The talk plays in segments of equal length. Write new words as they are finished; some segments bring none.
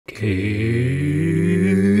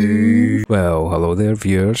Well, hello there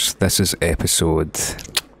viewers, this is episode...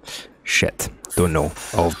 don't know,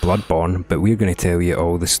 of Bloodborne, but we're going to tell you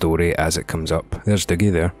all the story as it comes up. There's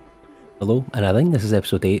Dougie there. Hello, and I think this is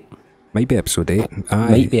episode 8. Might be episode 8. Aye,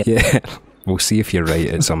 Might be. Yeah. We'll see if you're right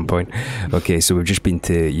at some point. Okay, so we've just been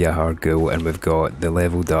to Yharnamites and we've got the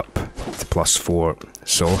leveled up to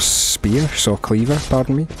 +4 saw cleaver,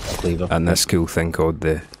 pardon me. Cleaver. And this cool thing called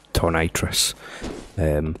the Yharnamites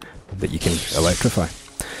that you can electrify.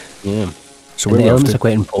 Yeah. So and the elements to? are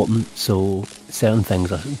quite important, so certain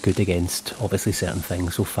things are good against, obviously, certain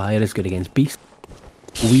things. So fire is good against beasts.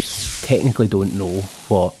 We technically don't know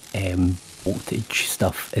what voltage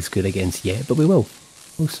stuff is good against yet, but we will.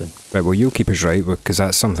 We'll soon. Right, well, you'll keep us right, because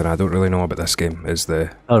that's something I don't really know about this game, is the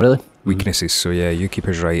weaknesses. So yeah, you keep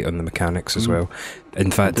us right on the mechanics as well. In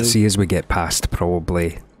fact, see as we get past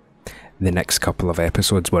probably the next couple of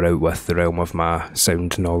episodes, we're out with the realm of my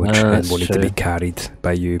sound knowledge and wanting to be carried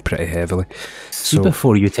by you pretty heavily. So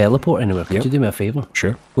before you teleport anywhere, could you do me a favour?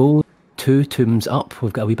 Sure. Go 2 tombs up.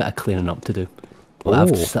 We've got a wee bit of cleaning up to do.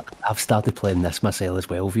 Well, I've started playing this myself as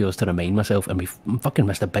well, viewers, to remind myself, and we've fucking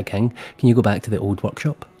missed a big thing. Can you go back to the old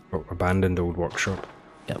workshop? Oh, abandoned old workshop.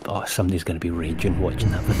 Yep. Oh, somebody's going to be raging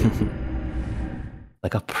watching that video.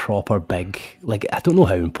 Like a proper big, like, I don't know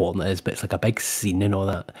how important it is, but it's like a big scene and all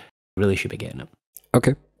that. Really should be getting it.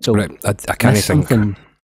 Okay. So right, I kind of think...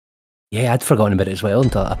 Yeah, I'd forgotten about it as well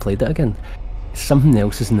until I played it again. Something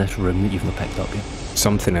else is in this room that you've not picked up yet.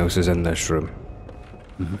 Something else is in this room.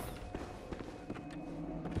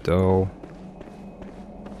 Doll.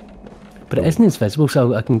 But it isn't as visible,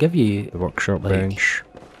 so I can give you... The workshop bench.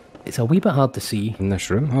 It's a wee bit hard to see. In this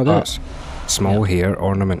room? Oh, that's small hair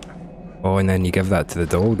ornament. Oh, and then you give that to the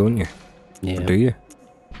doll, don't you? Yeah. Or do you?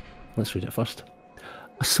 Let's read it first.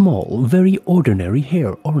 A small, very ordinary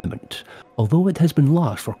hair ornament. Although it has been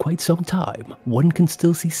lost for quite some time, one can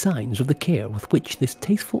still see signs of the care with which this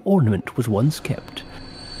tasteful ornament was once kept.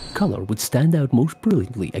 Colour would stand out most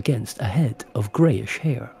brilliantly against a head of greyish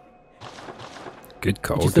hair. Good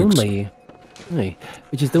call. Which is the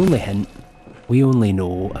only hint. We only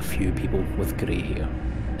know a few people with grey hair,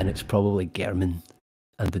 and it's probably German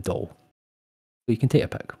and the doll. So you can take a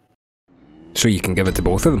pick. So you can give it to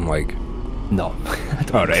both of them, like? No.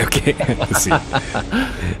 Alright, okay. Let's see.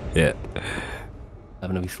 Yeah.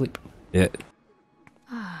 Having a wee sleep. Yeah.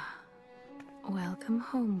 Ah, welcome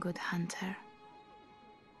home, good hunter.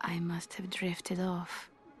 I must have drifted off.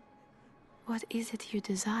 What is it you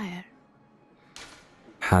desire?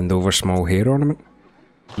 Hand over small hair ornament?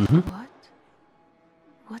 What?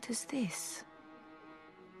 What is this?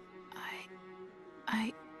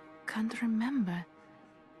 I can't remember.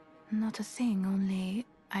 Not a thing, only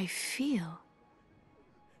I feel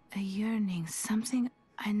a yearning, something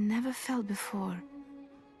I never felt before.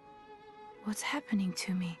 What's happening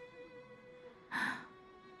to me?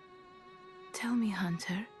 Tell me,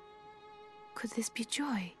 Hunter, could this be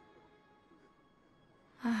joy?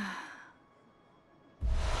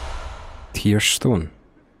 Tearstone.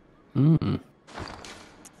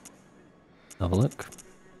 Have a look.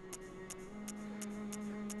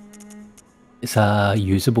 It's a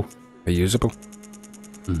usable. A usable?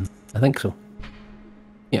 I think so.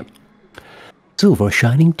 Yep. Silver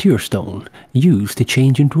shining tearstone, used to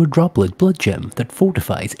change into a droplet blood gem that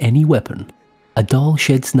fortifies any weapon. A doll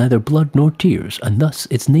sheds neither blood nor tears, and thus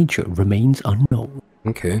its nature remains unknown.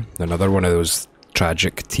 Okay, another one of those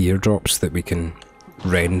tragic teardrops that we can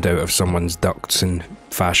rend out of someone's ducts and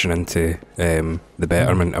fashion into the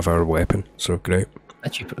betterment of our weapon. So great.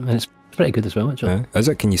 Actually, and it's pretty good as well, actually. Is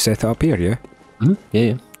it? Can you set it up here, yeah?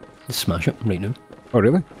 Yeah. Just smash it right now. Oh,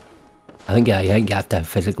 really? I think you have to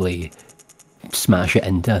physically smash it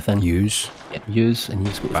into a thing. Use. Yeah, use, and you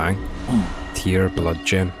just go... Bang. Tear, blood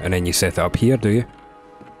gem. And then you set it up here, do you?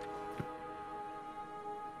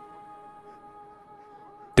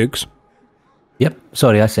 Dukes? Yep.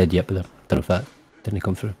 Sorry, I said yep, but I don't know if that didn't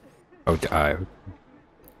come through. Oh, I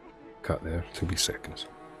cut there. 2 seconds.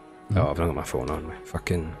 Oh, I've not got my phone on me.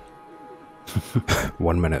 Fucking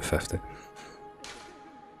 1 minute 50.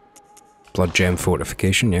 Blood gem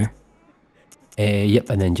fortification, yeah. Yep,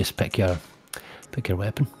 and then just pick your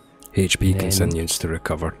weapon. HP continues to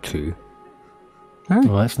recover 2.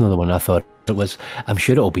 Oh, that's another one I thought it was. I'm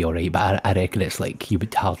sure it'll be alright, but I reckon it's like you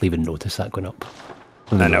would hardly even notice that going up.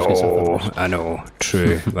 I know.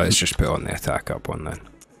 True. Let's just put on the attack up one then.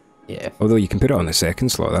 Yeah. Although you can put it on the second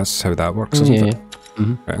slot. That's how that works, isn't it?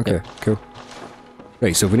 Right, okay, cool.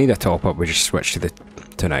 Right, so if we need a top up, we just switch to the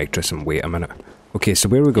Yharnamites and wait a minute. Okay, so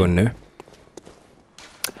where are we going now?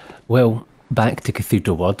 Well, back to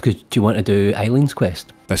Cathedral Ward, because do you want to do Eileen's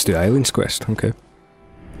quest? Let's do Eileen's quest, okay.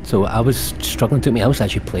 So I was struggling to me. I was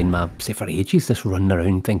actually playing say for ages, just running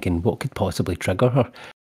around thinking what could possibly trigger her.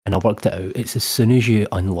 And I worked it out. It's as soon as you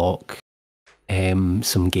unlock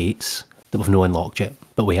some gates that we've not unlocked yet,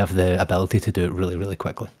 but we have the ability to do it really, really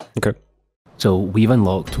quickly. Okay. So we've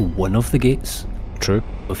unlocked one of the gates. True.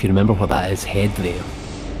 If you remember what that is, head there.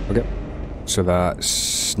 Okay. So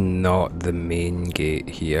that's not the main gate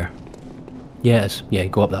here. Yeah, it is. Yeah,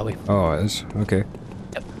 go up that way. Oh, it is? Okay.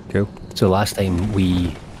 Yep. Cool. So last time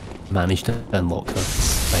we managed to unlock them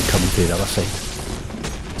by coming through the other side.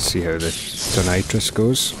 Let's see how the Tonitrus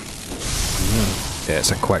goes. Yeah,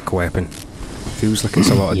 it's a quick weapon. Feels like it's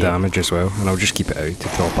a lot of damage as well, and I'll just keep it out to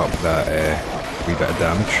top up that wee bit of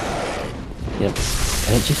damage. Yep.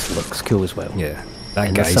 And it just looks cool as well. Yeah. That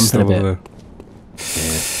and guy's still about, there.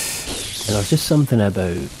 Yeah. And there's just something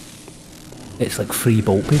about it's like free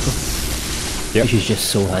bolt paper. Yep. Which is just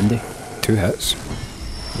so handy. 2 hits.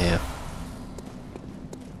 Yeah.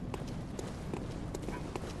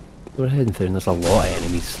 We're heading through and there's a lot of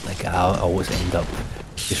enemies. Like I always end up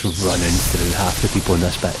just running through half the people in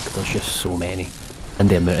this bit. There's just so many. And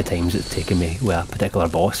the amount of times it's taken me with a particular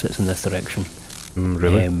boss that's in this direction.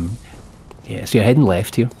 Really? Yeah, so you're heading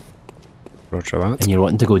left here. Roger that. And you're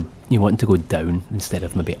wanting to go down instead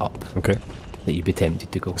of maybe up. Okay. That you'd be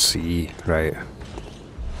tempted to go. See, right.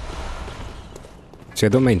 See, I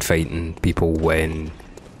don't mind fighting people when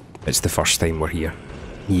it's the first time we're here.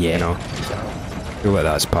 Yeah. You know? I feel like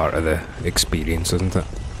that's part of the experience, isn't it?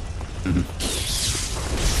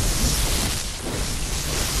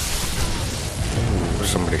 Oh,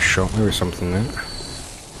 somebody shot me with something there.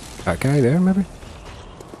 That guy there, maybe?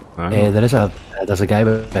 There's a guy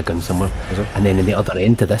with a gun somewhere. And then in the other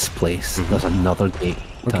end of this place, there's another gate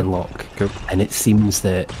to unlock. Cool. And it seems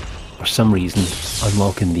that for some reason,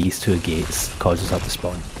 unlocking these 2 gates causes her to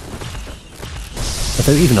spawn.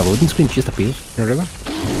 Without even a loading screen, she just appears. Oh, really?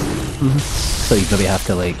 So you maybe have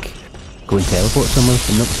to like go and teleport somewhere.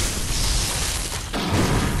 Nope.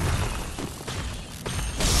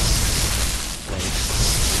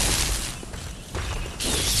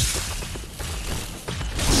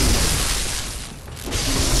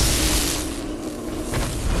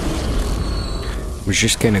 Was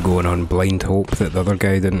just kind of going on blind hope that the other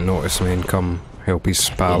guy didn't notice me and come help his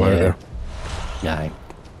pal out there. Aye.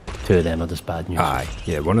 2 of them are just bad news. Aye.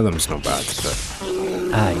 Yeah, one of them's not bad, but...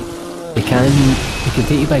 Aye. They can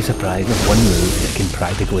take you by surprise with one move that can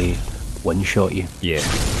practically one-shot you. Yeah.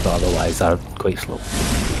 But otherwise they're quite slow.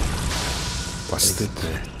 Plus the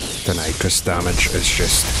Tonitrus damage is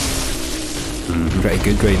just pretty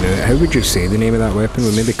good right now. How would you say the name of that weapon?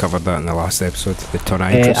 We maybe covered that in the last episode. The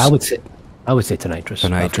Tonitrus. I would say Tonitrus.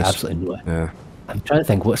 Tonitrus. Absolutely no. Yeah. I'm trying to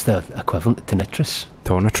think, what's the equivalent to Tonitrus?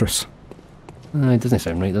 Tonitrus. It doesn't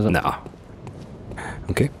sound right, does it? Nah.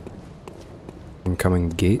 Okay. Incoming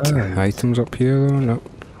gate. Items up here though? No.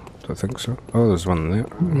 Don't think so. Oh, there's one there.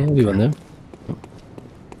 Yeah, we one there.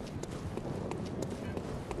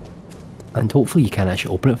 And hopefully you can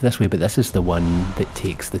actually open it this way, but this is the one that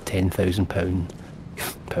takes the £10,000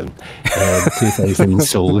 2,000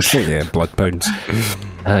 souls. Yeah, blood pounds.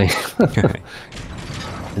 Aye.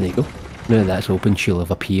 There you go. Now that's open, she'll have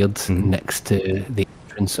appeared next to the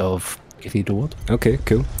entrance of Cathedral Ward. Okay,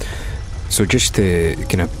 cool. So just to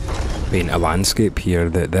kind of paint a landscape here,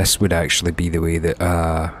 that this would actually be the way that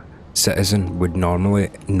a citizen would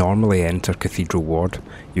normally enter Cathedral Ward.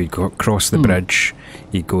 You'd go across the bridge,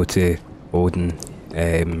 you'd go to Odin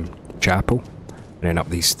Chapel, and then up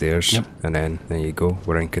these stairs, and then there you go,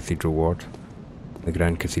 we're in Cathedral Ward. The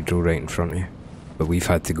Grand Cathedral right in front of you. But we've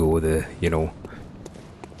had to go the,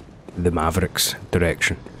 the Mavericks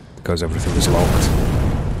direction, because everything was locked.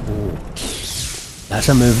 Oh. That's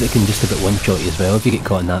a move that can just about one-shot you as well if you get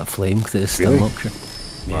caught in that flame, because it is still locked you.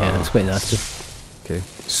 Yeah, it's quite nasty. Okay,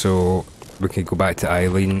 so we could go back to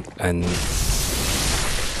Eileen, and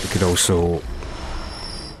we could also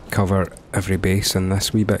cover every base in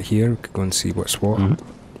this wee bit here. We could go and see what's what.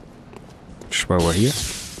 Just while we're here.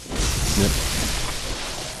 Yep.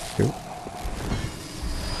 Cool.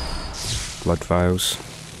 Blood vials.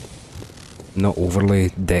 Not overly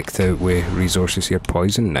decked out with resources here.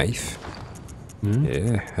 Poison knife.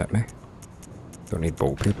 Yeah, hit me. Don't need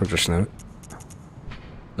bolt paper just now.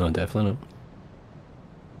 No, definitely not.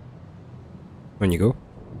 When you go.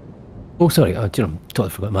 Oh, sorry, I totally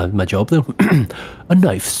forgot my job there. A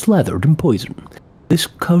knife slathered in poison. This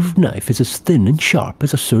curved knife is as thin and sharp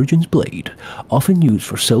as a surgeon's blade, often used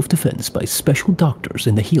for self-defense by special doctors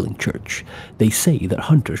in the healing church. They say that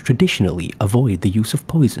hunters traditionally avoid the use of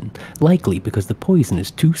poison, likely because the poison is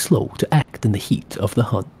too slow to act in the heat of the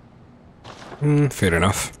hunt. Fair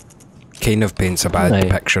enough. Kind of paints a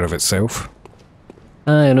bad picture of itself.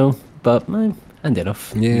 I know, but handy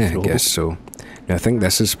enough. Yeah, I guess so. Now, I think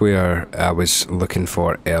this is where I was looking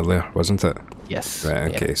for earlier, wasn't it? Yes.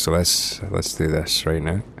 Right, okay, so let's do this right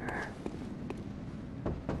now.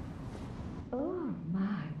 Oh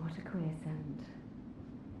my, what a queer scent.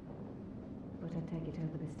 But I'd take it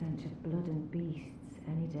over the stench of blood and beasts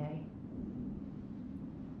any day.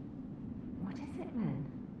 What is it then?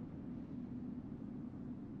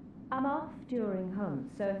 I'm off during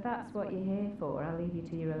hunts, so if that's what you're here for, I'll leave you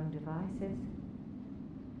to your own devices.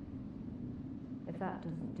 If that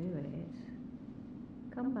doesn't do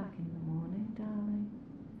it, come back in the morning, darling.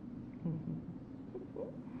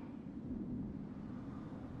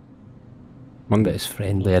 One bit as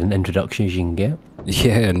friendly an introduction as you can get.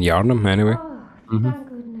 Yeah, and Yharnam anyway. Oh, thank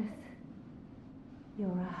goodness. You're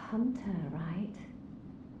a hunter, right?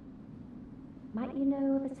 Might you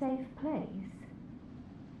know of a safe place?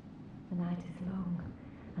 The night is long,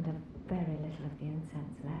 and I've very little of the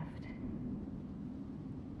incense left.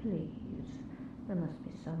 Please, there must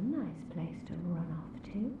be some nice place to run off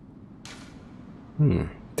to.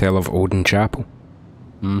 Tale of Odin Chapel.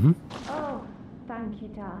 Oh, thank you,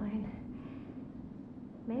 darling.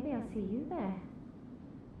 Maybe I'll see you there.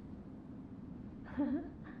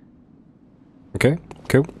 Okay,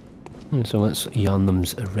 cool. So that's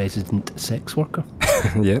Yharnam's resident sex worker.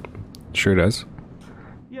 Yep, sure is.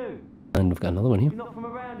 You. And we've got another one here. You're not from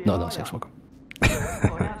around here, No, are not a you? sex worker. Got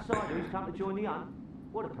an outsider who's come to join the hunt?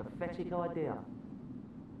 What a pathetic idea.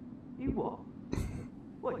 You what?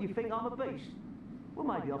 What, you think I'm a beast? Well,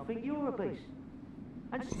 maybe I think you're a beast.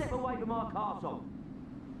 And step away from our castle.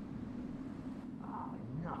 Oh,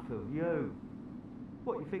 enough of you.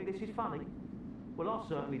 What, you think this is funny? Well, I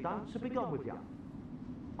certainly don't, so be gone with you.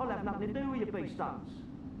 I'll have nothing to do with your beast stunts.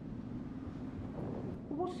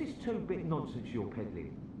 Well, what's this two-bit nonsense you're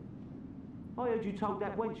peddling? I heard you told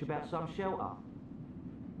that wench about some shelter.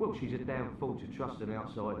 Well, she's a damn fool to trust an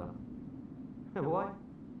outsider. Why?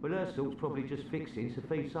 Well, her sort's probably just fixing to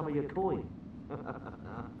feed some of your coin.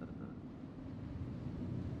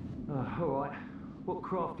 All right. What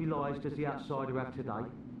crafty lies does the outsider have today?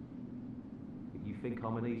 You think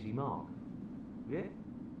I'm an easy mark? Yeah?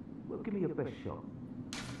 Well, give me your best shot.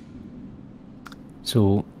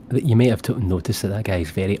 So you may have noticed that guy's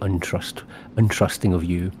very untrusting of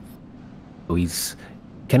you. So he's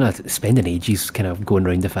kind of spending ages kind of going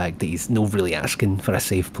around the fact that he's not really asking for a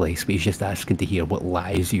safe place, but he's just asking to hear what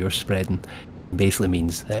lies you're spreading. Basically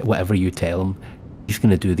means that whatever you tell him, he's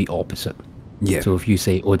going to do the opposite. Yeah. So if you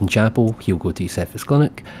say Odin Chapel, he'll go to Yosefka's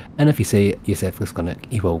Clinic, and if you say Yosefka's Clinic,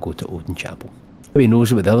 he will go to Odin Chapel. Who he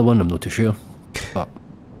knows about the other one, I'm not too sure. But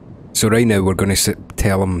So right now we're going to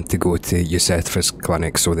tell him to go to Yosefka's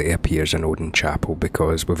Clinic so that he appears in Odin Chapel,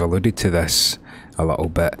 because we've alluded to this a little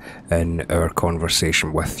bit in our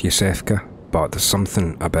conversation with Yosefka, but there's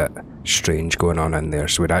something a bit strange going on in there,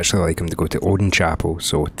 so we'd actually like him to go to Odin Chapel,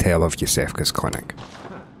 so tell of Yosefka's Clinic.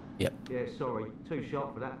 yep. Yeah, sorry. Too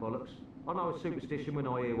sharp for that bollocks. I know a superstition when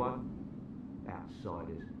I hear one.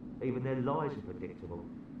 Outsiders. Even their lies are predictable.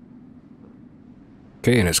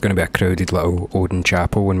 Okay, and it's going to be a crowded little Odin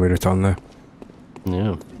Chapel when we return there.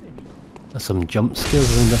 Yeah. There's some jump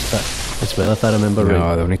scares around this bit as well, if I remember No,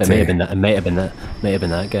 right. they'll need It to- may have been that. It might have been that. Might have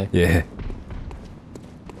been that guy. Yeah.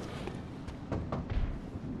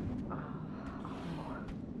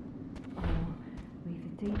 We've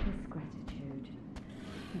the deepest gratitude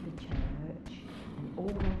for the church and all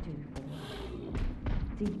they do for us.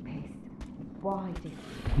 Deepest, widest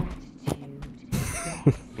gratitude.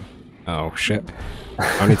 Yes. Oh shit.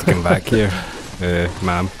 I need to come back here,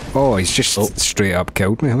 ma'am. Oh, he's just straight up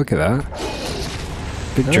killed me. Look at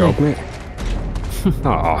that. Good job, mate.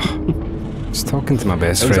 Oh, he's talking to my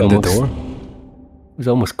best friend at the door. It was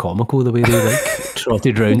almost comical the way they like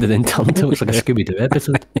trotted round and then turned to. It's like a Scooby-Doo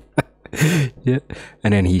episode. Yeah.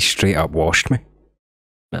 And then he straight up washed me.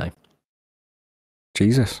 Aye.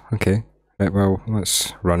 Jesus. Okay. Right, well,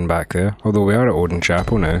 let's run back there. Although we are at Odin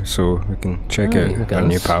Chapel now, so we can check Aye, look out at our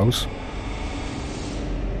new us. pals.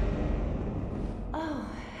 Oh,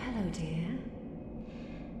 hello, dear.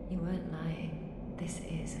 You weren't lying. This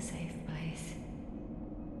is a safe place.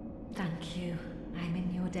 Thank you. I'm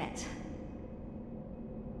in your debt.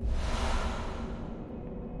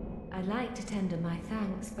 I'd like to tender my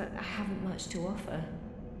thanks, but I haven't much to offer.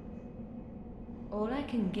 All I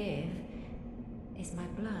can give is my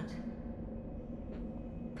blood.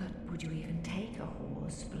 But would you even take a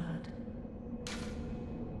whore's blood?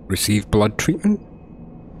 Receive blood treatment?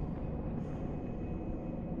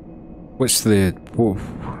 What's the...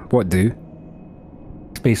 What do?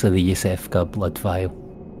 It's basically the Yosefka blood vial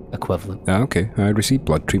equivalent. Ah, okay. I received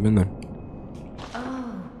blood treatment then.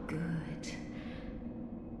 Oh, good.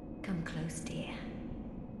 Come close, dear.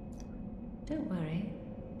 Don't worry,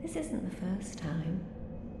 this isn't the first time.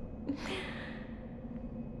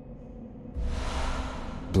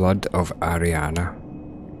 Blood of Ariana.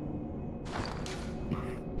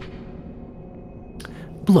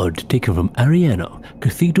 Blood taken from Ariana,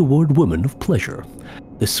 Cathedral Ward woman of pleasure.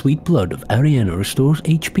 The sweet blood of Ariana restores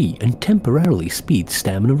HP and temporarily speeds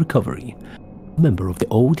stamina recovery. A member of the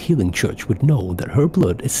old healing church would know that her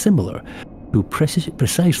blood is similar to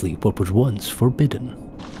precisely what was once forbidden.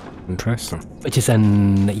 Interesting. Which is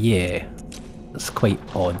yeah, it's quite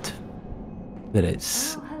odd that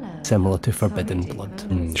it's similar to forbidden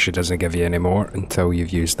blood. She doesn't give you any more until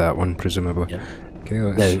you've used that one, presumably. Yeah. Okay,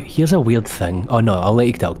 now, here's a weird thing. Oh no, I'll let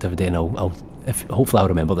you tell David and hopefully I'll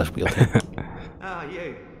remember this weird thing. Ah,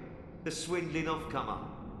 you. The swindling off-comer.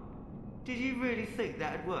 Did you really think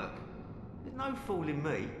that'd work? There's no fooling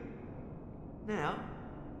me. Now,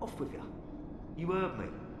 off with you. You heard me.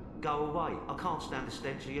 Go away. I can't stand the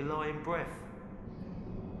stench of your lying breath.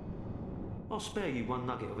 I'll spare you one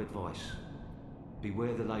nugget of advice.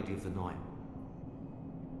 Beware the lady of the night.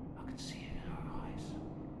 I can see it in her eyes.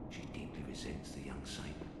 She deeply resents the young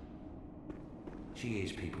saint. She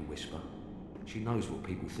hears people whisper. She knows what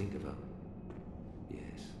people think of her.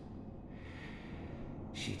 Yes.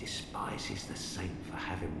 She despises the saint for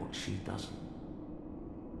having what she doesn't.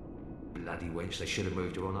 Bloody wench, they should have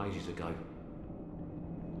moved her on ages ago.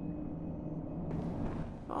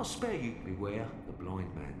 I'll spare you. Beware the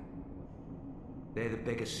blind man. There the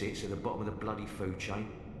beggar sits at the bottom of the bloody food chain,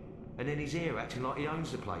 and then he's here acting like he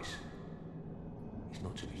owns the place. He's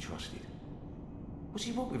not to be trusted. What's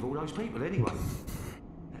he want with all those people anyway?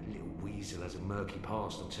 That little weasel has a murky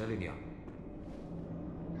past, I'm telling you.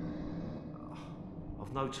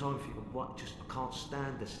 I've no time for you, but I can't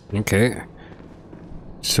stand this. Okay.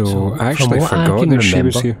 So I actually forgot that she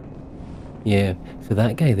was here. Yeah, so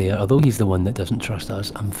that guy there, although he's the one that doesn't trust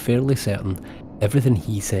us, I'm fairly certain everything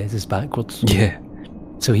he says is backwards. Yeah.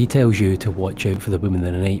 So he tells you to watch out for the woman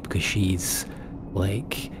in the night because she's,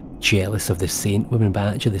 like, jealous of the saint woman,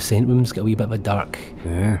 but actually the saint woman's got a wee bit of a dark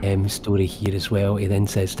story here as well. He then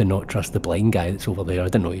says to not trust the blind guy that's over there. I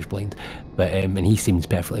didn't know he was blind, but and he seems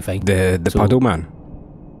perfectly fine. The puddle man?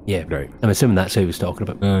 Yeah. Right. I'm assuming that's who he was talking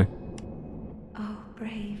about. Oh,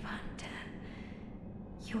 brave hunter.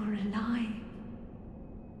 You're alive.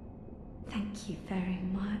 Thank you very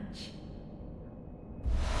much.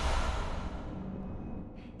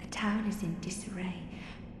 The town is in disarray,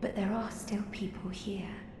 but there are still people here.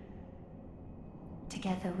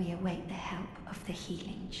 Together we await the help of the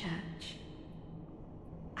healing church.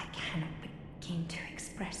 I cannot begin to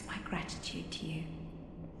express my gratitude to you.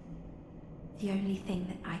 The only thing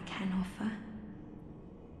that I can offer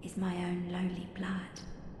is my own lowly blood,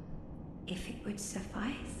 if it would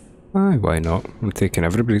suffice. Aye, why not? I'm taking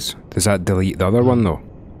everybody's. Does that delete the other one though?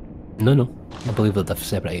 No. I believe that they've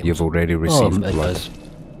separated. You've already received blood. Does.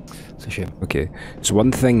 It's a shame. Okay. So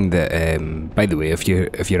one thing that, by the way, if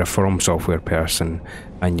you're a From Software person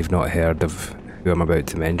and you've not heard of who I'm about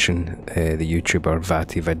to mention, the YouTuber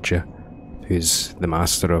Vati, who's the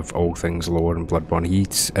master of all things lore and Bloodborne,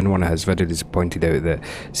 he's in one of his videos pointed out that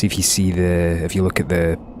if you look at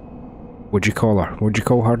the, what'd you call her? What'd you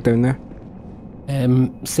call her down there?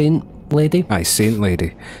 Saint Lady? Aye, Saint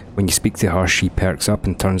Lady. When you speak to her, she perks up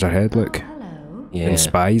and turns her head, look. Hello. Yeah. And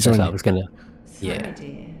spies on you. I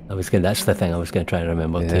was gonna, that's the thing I was gonna try and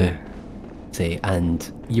remember to say.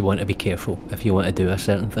 And you want to be careful. If you want to do a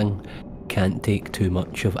certain thing, can't take too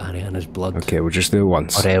much of Ariana's blood. Okay, we'll just do it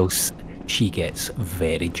once. Or else she gets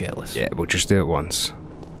very jealous. Yeah, we'll just do it once.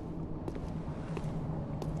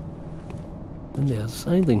 And there's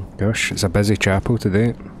Eileen. Gosh, it's a busy chapel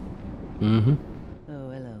today. Mm-hmm. Oh,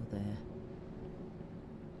 hello there.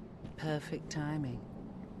 Perfect timing.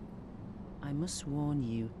 I must warn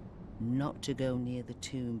you not to go near the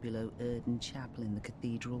tomb below Erden Chapel in the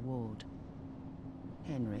Cathedral Ward.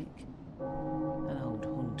 Henrik, an old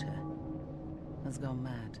hunter, has gone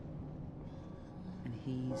mad. And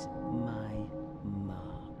he's my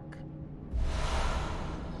mark.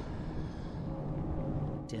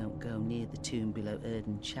 Don't go near the tomb below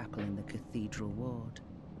Erden Chapel in the Cathedral Ward.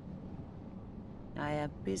 I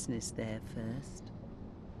have business there first.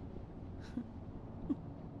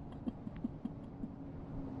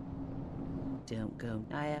 Don't go.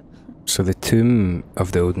 I have. So the tomb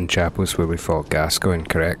of the Odin Chapel is where we fought Gascoigne,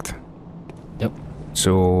 correct? Yep.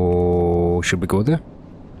 So should we go there?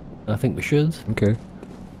 I think we should. Okay.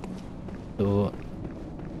 So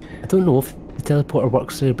I don't know if the teleporter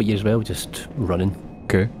works there, but you as well just running.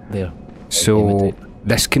 Okay. There. So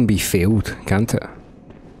this can be failed, can't it?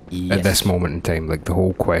 at this moment in time. Like, the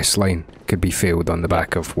whole quest line could be failed on the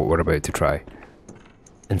back of what we're about to try.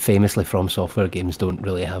 And famously, From Software games don't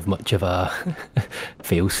really have much of a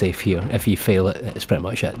fail-safe here. If you fail it, it's pretty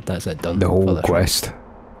much it. That's it, done. The whole quest? Round.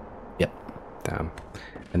 Yep. Damn.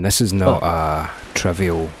 And this is not a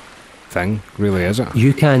trivial thing, really, is it?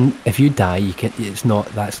 You can, if you die, you can. It's not.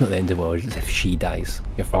 That's not the end of the world. It's if she dies.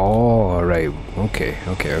 Oh, right. Okay.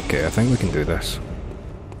 I think we can do this.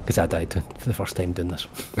 Because I died for the first time doing this.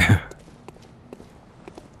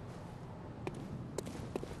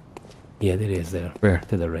 Yeah, there he is there. Where?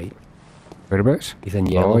 To the right. Whereabouts? He's in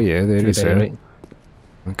yellow. Oh, yeah, there he is. Right.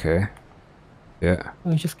 Okay. Yeah.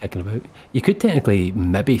 Oh, he's just kicking about. You could technically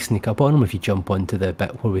maybe sneak up on him if you jump onto the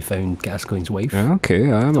bit where we found Gascoigne's wife.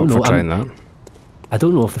 Okay, I'm up for trying that. I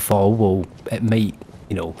don't know if the fall will... It might,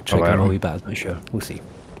 you know, trigger a wee bit. I'm not sure. We'll see.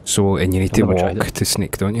 So, and you need to walk to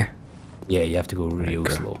sneak, don't you? Yeah, you have to go real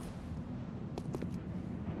slow.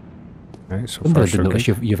 Right, so I did notice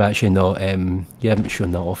you've actually not, you haven't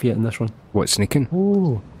shown that off yet in this one. What, sneaking?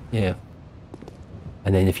 Oh, yeah.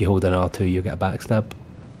 And then if you hold an R2, you get a backstab.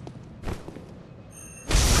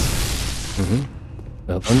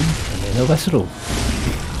 Well done. And then a visceral.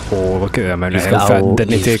 Oh, look at the amount of health that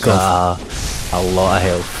didn't he take off? A lot of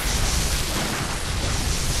health.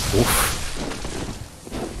 Oof.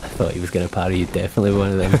 I thought he was going to parry you, definitely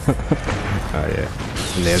one of them. Oh yeah.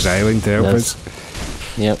 And there's Eileen to help us.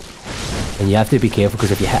 Yep. And you have to be careful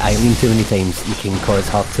because if you hit Eileen too many times, you can cause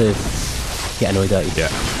her to get annoyed at you. Yeah.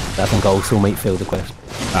 That I think also might fail the quest.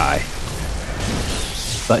 Aye.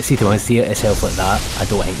 But see, to when I see it herself like that, I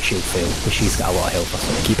don't think she'll fail because she's got a lot of health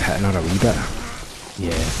herself. Keep hitting her a wee bit.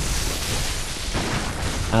 Yeah.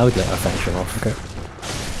 I would let her finish her off. Okay.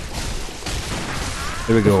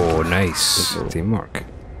 There we go. Nice. Teamwork.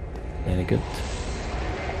 Very good.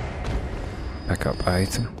 Pick up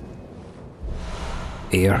item.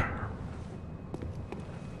 Air.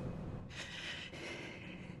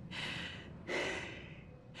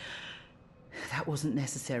 That wasn't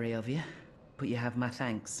necessary of you, but you have my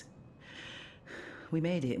thanks. We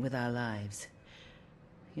made it with our lives.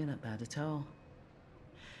 You're not bad at all.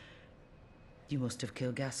 You must have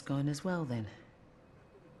killed Gascoigne as well, then.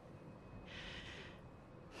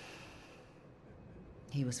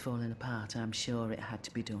 He was falling apart, I'm sure it had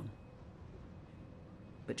to be done.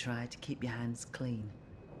 But try to keep your hands clean.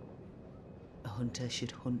 A hunter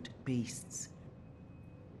should hunt beasts.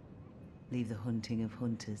 Leave the hunting of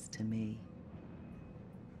hunters to me.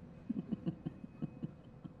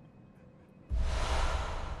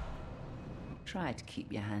 Try to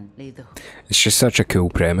keep your hand. Leave the. It's just such a cool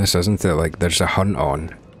premise, isn't it? Like, there's a hunt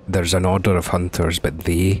on, there's an order of hunters, but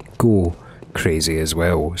they go crazy as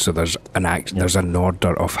well. So there's there's an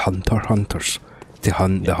order of hunters to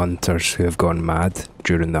hunt the hunters who have gone mad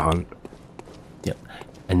during the hunt. Yep.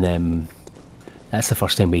 And that's the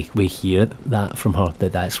first time we hear that from her,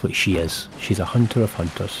 that that's what she is. She's a hunter of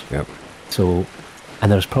hunters. Yep. So, and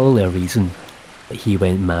there's probably a reason that he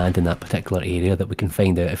went mad in that particular area that we can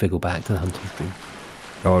find out if we go back to the hunter's dream.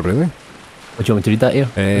 Oh, really? Would you want me to read that here?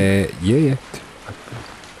 Yeah.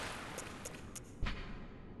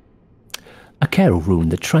 A carol rune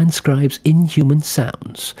that transcribes inhuman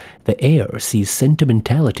sounds. The air sees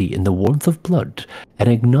sentimentality in the warmth of blood and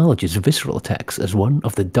acknowledges visceral attacks as one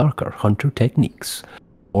of the darker hunter techniques.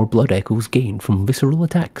 More blood echoes gained from visceral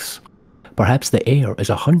attacks. Perhaps the air is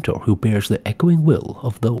a hunter who bears the echoing will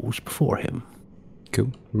of those before him.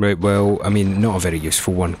 Cool. Right, well, I mean, not a very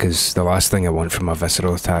useful one, because the last thing I want from my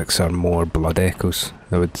visceral attacks are more blood echoes.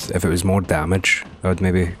 If it was more damage, I would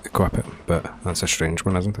maybe equip it, but that's a strange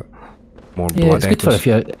one, isn't it? More blood it's echoes.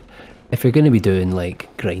 Good for if you're going to be doing, like,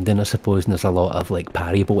 grinding, I suppose, and there's a lot of, like,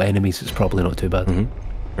 parryable enemies, it's probably not too bad.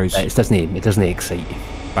 Right. It doesn't excite you.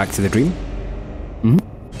 Back to the dream?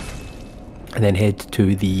 And then head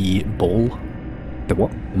to the bowl. The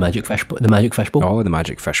what? The magic fish bowl. The magic fish bowl. Oh, the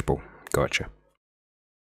magic fish bowl. Gotcha.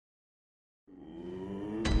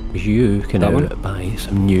 You can now buy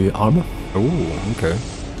some new armour. Oh, okay.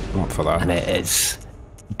 I'm up for that. And it is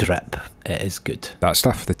drip. It is good. That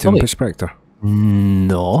stuff, the Tomb Prospector?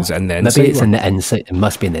 No. Is it in the inside? Maybe it's in the inside. It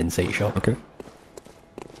must be in the inside shop. Okay.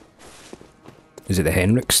 Is it the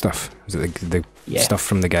Henrik stuff? Is it the stuff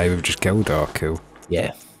from the guy we've just killed? Oh, cool.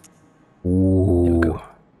 Yeah. Ooh.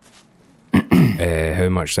 How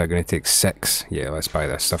much is that going to take? 6. Yeah, let's buy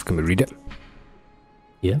this stuff. Can we read it?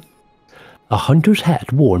 Yeah. A hunter's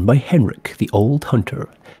hat worn by Henrik, the old hunter.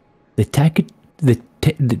 The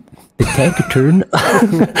taciturn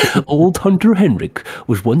old hunter Henrik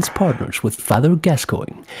was once partners with Father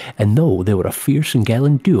Gascoigne, and though they were a fierce and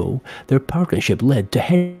gallant duo, their partnership led to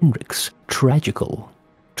Henrik's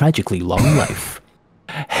tragically long life.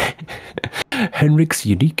 Henrik's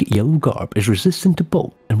unique yellow garb is resistant to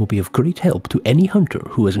bolt and will be of great help to any hunter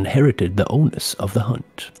who has inherited the onus of the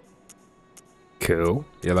hunt. Cool.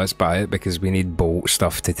 Yeah, let's buy it because we need bolt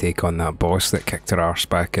stuff to take on that boss that kicked her arse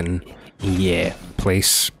back in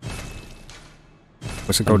place.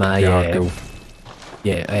 What's it called?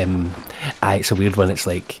 It's a weird one. It's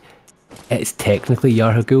like, it's technically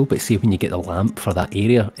Yarhagul, but see when you get the lamp for that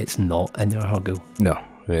area, it's not in Yarhagul. No,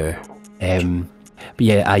 yeah. But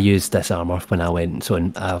yeah, I used this armor when I went, so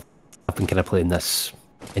I've been kind of playing this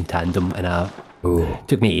in tandem, and it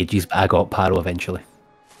took me ages, but I got Paro eventually.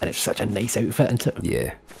 And it's such a nice outfit, isn't it?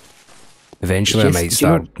 Yeah. Eventually I might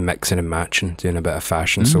start mixing and matching, doing a bit of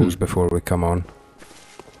fashion souls before we come on.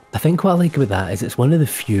 I think what I like with that is it's one of the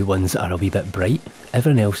few ones that are a wee bit bright.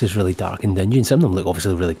 Everyone else is really dark and dingy, and some of them look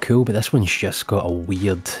obviously really cool, but this one's just got a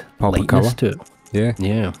weird lightness to it. Yeah.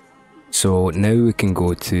 Yeah. So now we can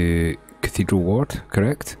go to Cathedral Ward,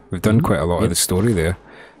 correct? We've done quite a lot of the story there.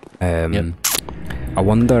 I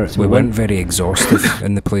wonder, so we weren't very exhaustive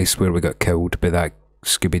in the place where we got killed by that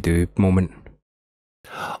Scooby-Doo moment.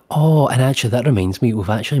 Oh, and actually that reminds me, we've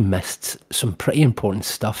actually missed some pretty important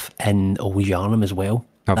stuff in Old Yharnam as well.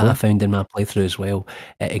 That I found in my playthrough as well.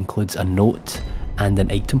 It includes a note and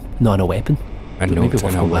an item, not a weapon. A note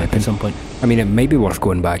and a weapon. At some point. I mean, it may be worth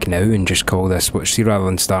going back now and just call this what see rather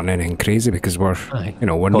than starting anything crazy because we're,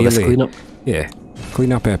 we're nearly... Clean up. Yeah,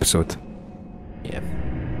 clean up episode. Yeah.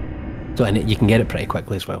 So, and you can get it pretty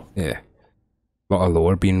quickly as well. Yeah. A lot of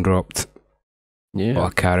lore being dropped. Yeah. A lot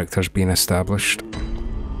of characters being established.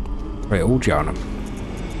 Right, Old Yharnam.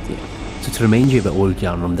 Yeah. So to remind you about Old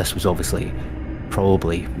Yharnam, this was obviously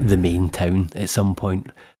probably the main town at some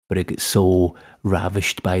point, but it got so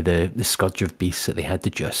ravished by the scourge of beasts that they had to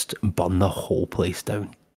just burn the whole place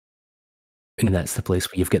down. And that's the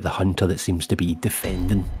place where you've got the hunter that seems to be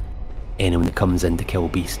defending anyone that comes in to kill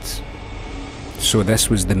beasts. So this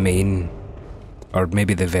was the main, or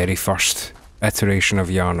maybe the very first iteration of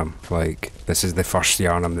Yharnam. Like, this is the first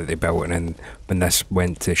Yharnam that they built, and then when this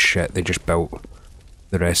went to shit, they just built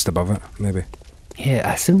the rest above it, maybe. Yeah,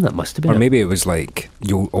 I assume that must have been. Or maybe it was like,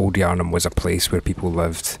 Old Yharnam was a place where people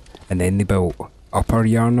lived, and then they built Upper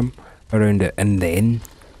Yharnam around it, and then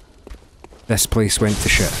this place went to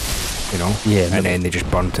shit, you know? Yeah. And then they just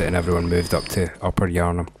burnt it, and everyone moved up to Upper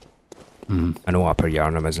Yharnam. I know Upper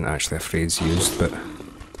Yharnam isn't actually a phrase used, but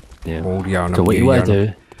Old Yharnam. So what you want to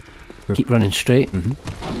do, keep running straight, and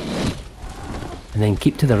then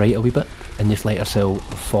keep to the right a wee bit, and just let yourself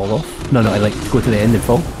fall off. No, I like to go to the end and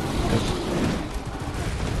fall.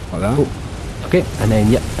 Like that? Oh, okay, and then,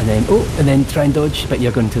 and then try and dodge, but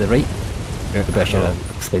you're going to the right. Yeah. Maybe I should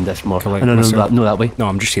have explained this more. No, that way. No,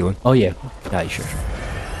 I'm just healing. Oh yeah, sure.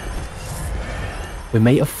 We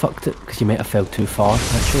might have fucked it, because you might have fell too far,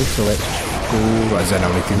 actually, so let's go... As in,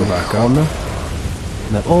 I need to go back corner.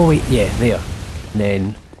 No, oh wait, yeah, there. And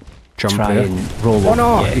then jump try there. And roll Oh up.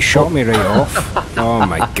 no, Yeah. he shot me right off. Oh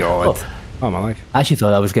my god. Oh my life. I actually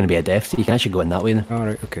thought that was going to be a death, so you can actually go in that way then.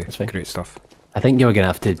 Alright, okay. That's fine. Great stuff. I think you're going to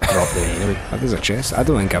have to drop there anyway. There's a chest. I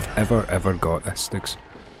don't think I've ever got this, Diggs.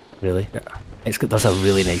 Really? Yeah. There's a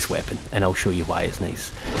really nice weapon, and I'll show you why it's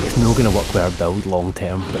nice. It's not going to work with our build long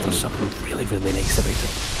term, but there's something really, really nice about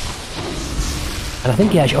it. And I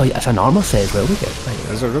think it's an armour set as well, we get.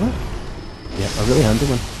 Is it really? Yeah, a really handy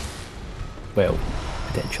one. Well,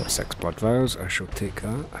 potentially. 6 blood vials, I shall take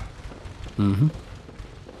that.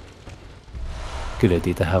 Good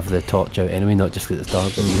idea to have the torch out anyway, not just because it's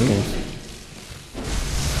dark, but these guys.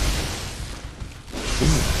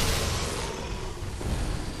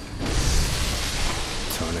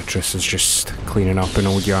 Tonitrus is just cleaning up an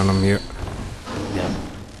Old Yharnam here. Yeah.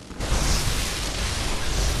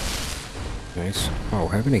 Nice. Oh,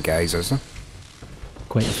 how many guys is there?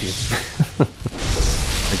 Quite a few.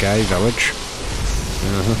 A guy village.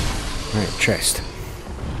 Right, chest.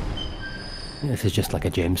 This is just like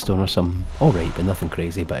a gemstone or something. Alright, but nothing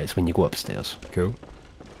crazy, but it's when you go upstairs. Cool.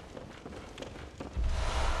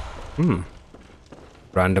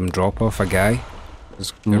 Random drop off a guy.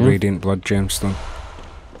 There's a radiant blood gemstone.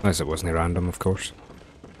 Unless it wasn't random, of course.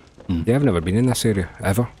 Yeah, I've never been in this area,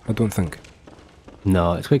 ever, I don't think.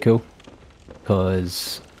 No, it's quite cool.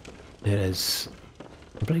 Because there is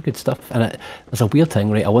pretty good stuff. And there's a weird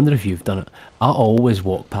thing, right? I wonder if you've done it. I always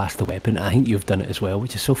walk past the weapon. I think you've done it as well,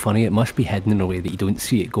 which is so funny. It must be hidden in a way that you don't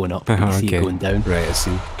see it going up, but you see it going down. Right, I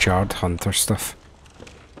see. Charred hunter stuff.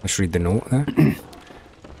 Let's read the note there.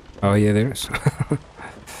 Oh yeah, there it is.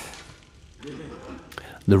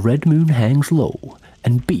 The red moon hangs low,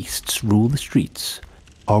 and beasts rule the streets.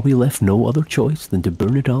 Are we left no other choice than to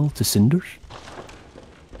burn it all to cinders?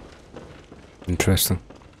 Interesting.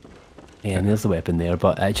 Yeah, and there's the weapon there,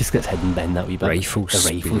 but it just gets hidden behind that wee bit. Rifle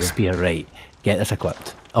spear, right. Get this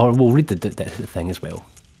equipped. Or we'll read the thing as well.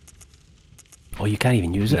 Oh, you can't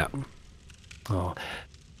even use it? No. Oh.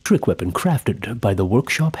 Trick weapon crafted by the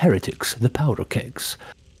workshop heretics, the powder kegs.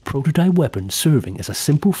 Prototype weapon serving as a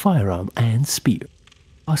simple firearm and spear.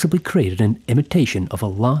 Possibly created in imitation of a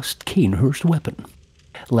lost Canehurst weapon.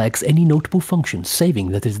 Lacks any notable function,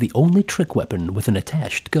 saving that it is the only trick weapon with an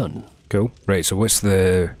attached gun. Cool. Right, so what's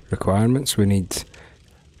the requirements? We need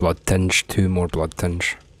blood tinge, 2 more blood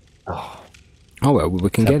tinge. Oh well, we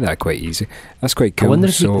can get that quite easy. That's quite cool. I wonder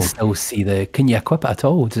if you can still see the... Can you equip it at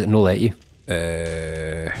all? Does it not let you?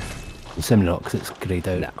 Assuming not, because it's greyed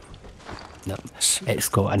out. No. It's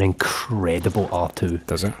got an incredible R2.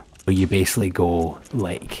 Does it? Where you basically go,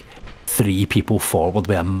 like, 3 people forward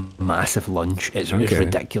with a massive lunge. It's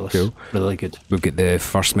ridiculous. Cool. Really good. We've got the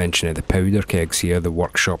first mention of the powder kegs here, the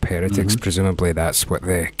workshop heretics. Presumably that's what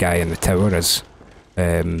the guy in the tower is.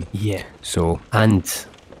 Yeah. So... And...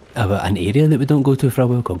 an area that we don't go to for a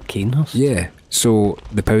while called Canehurst. Yeah, so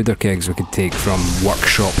the powder kegs we could take from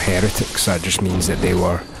workshop heretics. That just means that they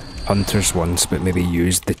were hunters once, but maybe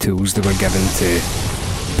used the tools they were given to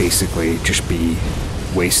basically just be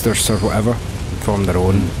wasters or whatever, form their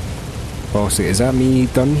own policy. Is that me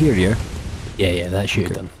done here, yeah? Yeah, that's you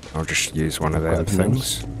done. I'll just use one of them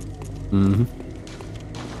things.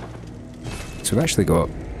 So we've actually got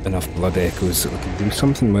enough blood echoes that we can do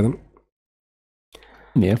something with them.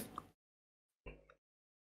 Yeah.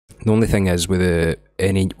 The only thing is with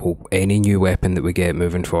any new weapon that we get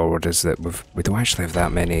moving forward is that we don't actually have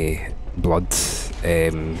that many blood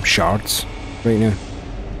shards right now.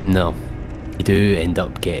 No, you do end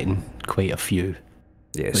up getting quite a few.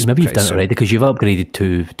 Yes. Maybe you've done it already because you've upgraded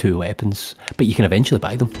two weapons, but you can eventually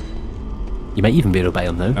buy them. You might even be able to buy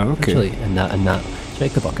them now. Oh, okay. Actually, in that.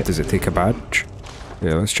 Check the bucket. Does it take a badge?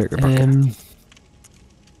 Yeah, let's check the bucket.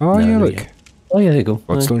 Oh yeah, look. Oh yeah, there you go.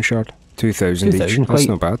 Bloodstone shard. 2,000 each. That's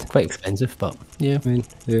not bad. Quite expensive, but yeah. I mean,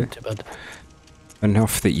 yeah. Not too bad.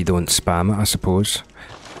 Enough that you don't spam it, I suppose.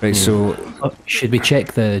 Right, so... should we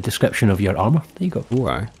check the description of your armour? There you go. Oh,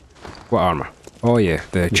 aye. What armour? Oh yeah,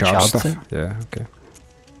 the charge stuff. Set? Yeah, okay.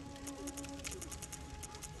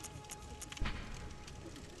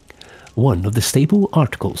 One of the staple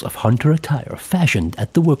articles of hunter attire fashioned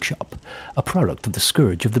at the workshop, a product of the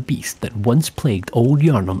scourge of the beast that once plagued old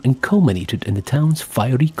Yharnam and culminated in the town's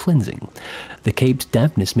fiery cleansing. The cave's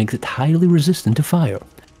dampness makes it highly resistant to fire.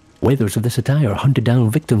 Wearers of this attire hunted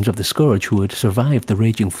down victims of the scourge who had survived the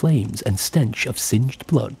raging flames and stench of singed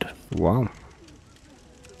blood. Wow.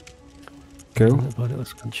 Cool.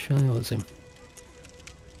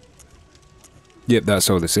 Yep, that's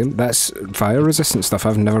all the same. That's fire resistant stuff.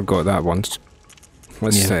 I've never got that once.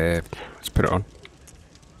 Let's put it on.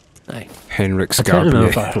 Aye. Henrik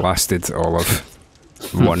Scarpe lasted all of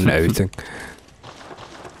one outing.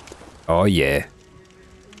 Oh yeah.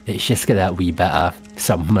 It's just got that wee bit of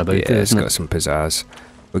something about it. Yeah, it's got some pizzazz.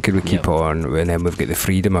 What could we keep on? And then we've got the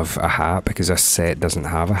freedom of a hat because this set doesn't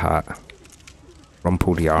have a hat.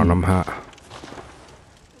 Rumpled Yharnam hat.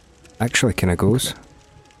 Actually kind of goes.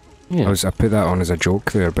 Yeah. I put that on as a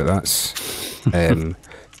joke there, but that's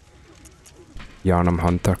Yharnam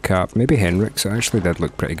Hunter cap. Maybe Henrik's. It actually did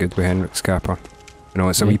look pretty good with Henrik's cap on. You know,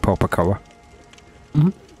 it's a wee pop of colour.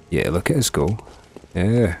 Yeah, look at us go.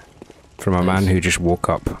 Yeah. From a man who just woke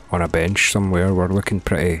up on a bench somewhere, we're looking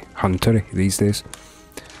pretty huntery these days.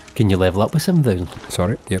 Can you level up with 7,000?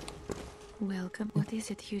 Sorry, yep. Welcome. What is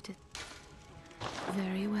it you did?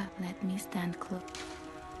 Very well, let me stand close.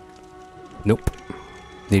 Nope.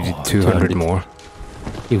 Needed 200 more.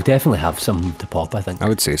 You'll definitely have some to pop, I think. I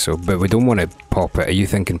would say so, but we don't want to pop it. Are you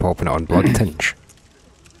thinking popping it on blood tinge?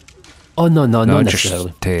 Oh, no, not just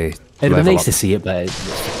necessarily. To it'd be nice up. to see it, but...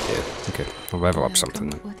 Yeah, okay. I'll level up something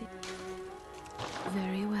then.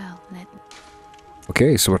 Very well,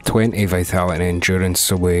 Okay, so we're 20 vitality and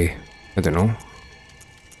endurance away. I don't know.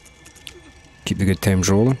 Keep the good times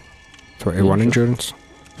rolling. 21 endurance.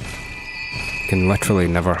 Can literally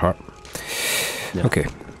never hurt. Yeah. Okay,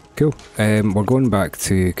 cool. We're going back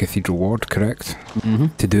to Cathedral Ward, correct?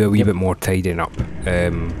 To do a wee bit more tidying up.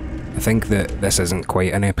 I think that this isn't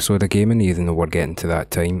quite an episode of gaming, even though we're getting to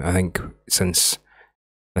that time. I think since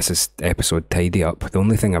this is episode tidy up, the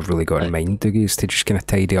only thing I've really got in mind, Dougie, is to just kind of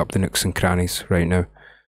tidy up the nooks and crannies right now.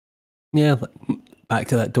 Yeah, back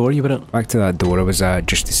to that door you were at? Back to that door I was at,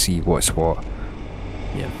 just to see what's what.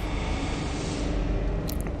 Yeah.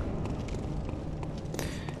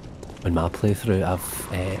 In my playthrough,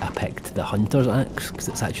 I picked the Hunter's Axe, because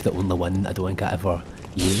it's actually the only one I don't think I ever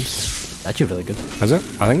used. It's actually really good. Is it?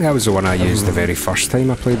 I think that was the one I used the very first time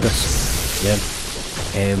I played this. Yeah.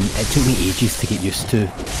 It took me ages to get used to.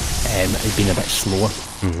 It being a bit slower.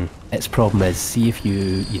 Its problem is, see if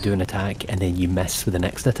you do an attack and then you miss with the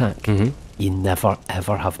next attack, you never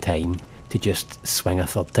ever have time to just swing a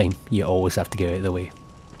third time. You always have to get out of the way.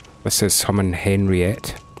 This is summon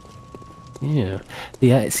Henriette. Yeah.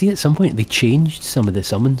 See, at some point they changed some of the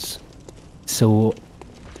summons. So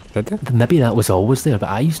Did they? maybe that was always there, but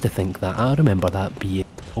I used to think that. I remember that being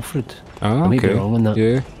Alfred. Oh, I may be okay. wrong on that.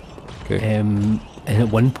 Yeah. Okay. And at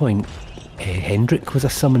one point, Hendrik was a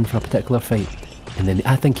summon for a particular fight, and then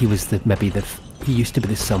I think he was he used to be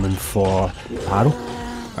the summon for Arrow,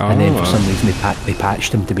 and then for some reason they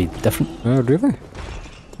patched him to be different. Oh, really?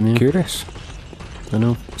 Yeah. Curious. I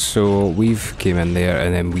know. So we've came in there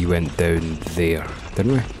and then we went down there,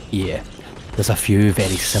 didn't we? Yeah. There's a few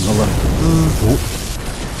very similar.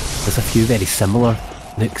 There's a few very similar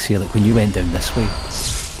nooks here. Like when you went down this way,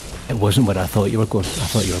 it wasn't where I thought you were going. I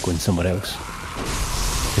thought you were going somewhere else.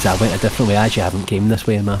 Because I went a different way. I actually haven't came this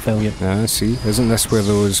way in my film yet. Ah, see. Isn't this where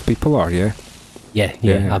those people are, yeah?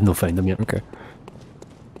 Yeah. I've not found them yet. Okay.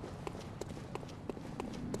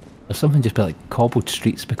 There's something just about like cobbled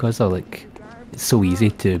streets because they're like, it's so easy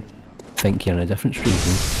to think you're in a different street.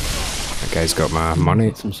 That guy's got my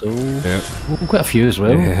money. Some soul. Yeah. Oh, quite a few as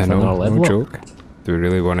well. Yeah, Another level no up. joke. Do we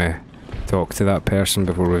really want to talk to that person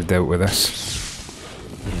before we've dealt with this?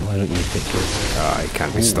 Yeah, why don't you take care? Ah, he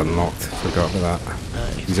can't be stun locked. Forgot about that.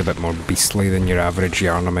 He's a bit more beastly than your average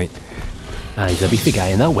Yharnamite. He's a beefy guy,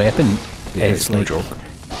 and that weapon Yeah, is it's no like, joke.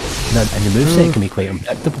 and the moveset can be quite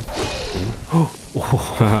unpredictable.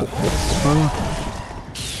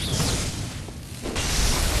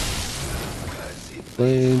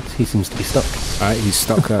 He seems to be stuck. Alright, he's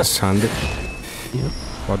stuck, that's handy. Yep.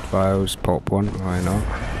 Blood vials, pop one, why not?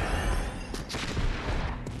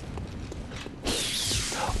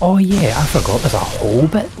 Oh yeah, I forgot there's a whole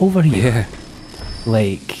bit over here. Yeah.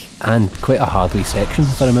 Like, and quite a hardly section,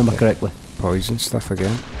 if I remember correctly. Poison stuff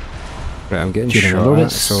again. Right, I'm getting Do you shot remember at,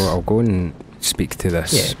 this? so I'll go and speak to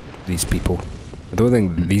these people. I don't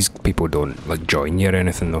think these people don't like join you or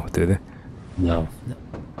anything though, do they? No.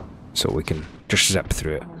 So we can just zip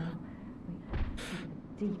through it.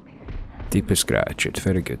 Deepest gratitude,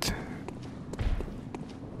 very good.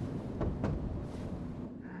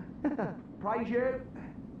 Praise you.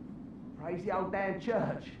 Praise the old damn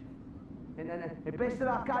church. And then best of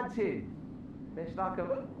luck hunting. Best luck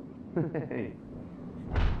of...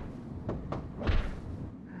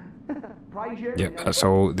 Praise you. Yep, that's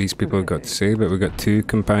all these people have got to say, but we've got 2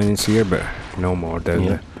 companions here, but no more down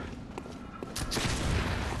there.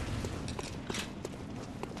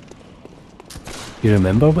 You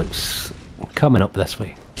remember what's coming up this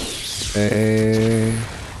way?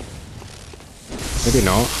 Maybe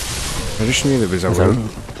not. I just knew there was a route.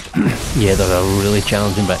 Yeah, there's a really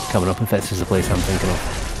challenging bit coming up if this is the place I'm thinking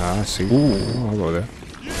of. Ah, I see. Oh, hello there.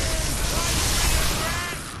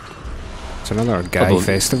 It's another guy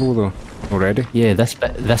festival though, already. Yeah, this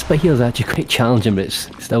bit here is actually quite challenging, but it's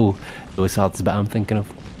still as hard as the bit I'm thinking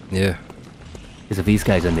of. Yeah. Because if these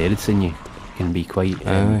guys are near in you, it can be quite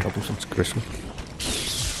troublesome. It's gruesome.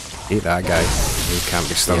 Hate that guy. He can't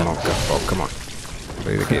be stun locked. Guffbaw, come on.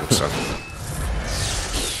 Play the game, son.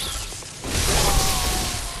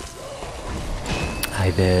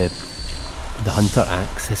 Aye, the hunter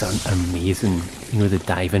axe is an amazing, you know, the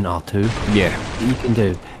diving R2 Yeah. that you can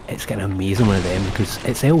do. It's got an amazing one of them because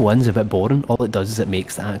its L1's a bit boring. All it does is it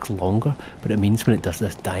makes the axe longer, but it means when it does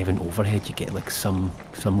this diving overhead, you get like some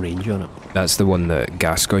range on it. That's the one that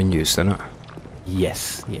Gascoigne used, isn't it?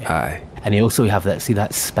 Yes, yeah. Aye. And they also have that, see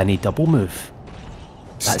that spinny double move?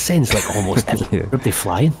 That sends like almost everybody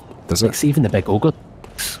flying. Does Like, it? see even the big ogre,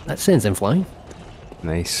 that sends them flying.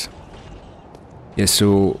 Nice. Yeah,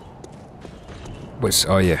 so...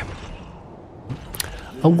 oh yeah.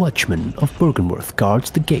 A watchman of Bergenworth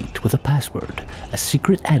guards the gate with a password, a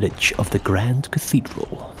secret adage of the Grand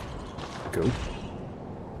Cathedral. Cool.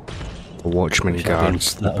 A watchman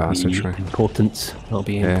guards the passageway. Important. That'll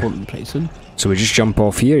be important pretty soon. So we just jump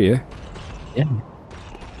off here, yeah? Yeah.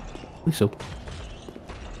 I think so.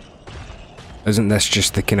 Isn't this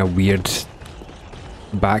just the kind of weird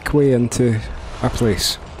back way into a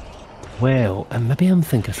place? Well, and maybe I'm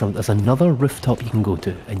thinking something. There's another rooftop you can go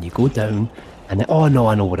to, and you go down, and then, oh no,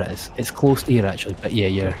 I know what it is. It's close to here actually, but yeah,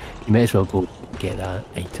 you may as well go get that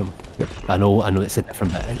item. Yep. I know it's a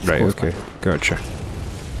different bit. It's Right, close okay, by. gotcha.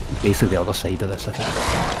 Basically the other side of this, I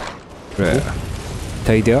think. Right,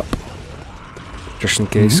 tidy up, just in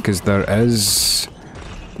case, because there is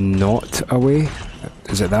not a way.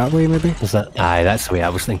 Is it that way, maybe? Is that? Aye, that's the way I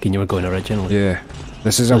was thinking you were going originally. Yeah,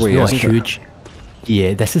 this is a There's way, not isn't it?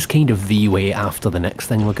 Yeah, this is kind of the way after the next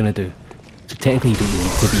thing we're going to do. So technically you don't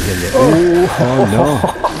need to be here yet. Oh no!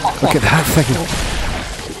 Look at that thing!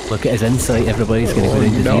 Look at his insight, everybody's going to go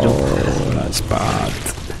down to No, zero. that's bad.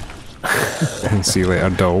 And see you later,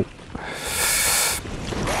 doll.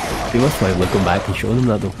 Be worthwhile looking back and showing them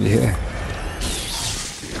that though. Yeah.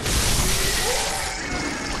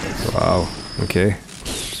 Wow, okay.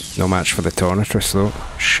 No match for the Tornatress though.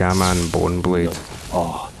 Shaman Boneblade.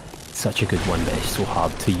 Oh, such a good one, but it's so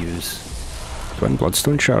hard to use. Twin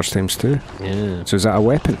Bloodstone Shards times 2. Yeah. So is that a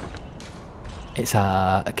weapon? It's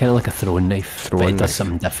a kind of like a throwing knife, but it does knife.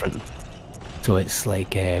 something different. So it's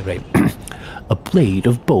like, right, a blade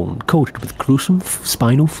of bone coated with gruesome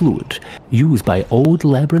spinal fluid, used by old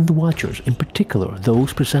labyrinth watchers, in particular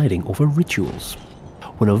those presiding over rituals.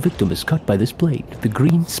 When a victim is cut by this blade, the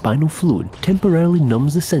green spinal fluid temporarily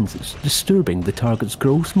numbs the senses, disturbing the target's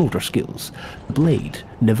gross motor skills. The blade,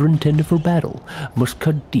 never intended for battle, must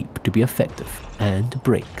cut deep to be effective, and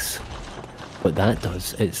breaks. What that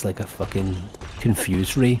does, it's like a fucking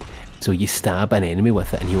confuse ray. So you stab an enemy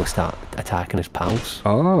with it and he will start attacking his pals.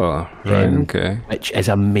 Oh, right, okay. Which is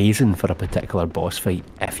amazing for a particular boss fight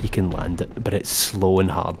if you can land it, but it's slow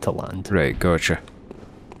and hard to land. Right, gotcha.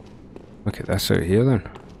 Look at this out here then.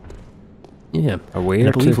 Yeah. Away And I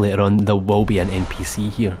or believe two. later on there will be an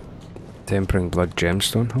NPC here. Tempering Blood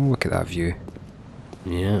Gemstone. Oh, look at that view.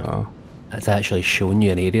 Yeah. Oh, It's actually showing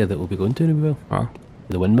you an area that we'll be going to in a while. oh.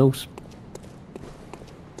 The windmills.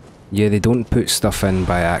 Yeah, they don't put stuff in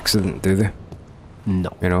by accident, do they?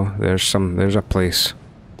 No. You know, there's a place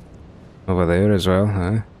over there as well,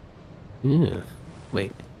 huh? Yeah.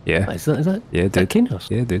 Wait. Yeah. Is that? Yeah, Is that dude. Kinghouse?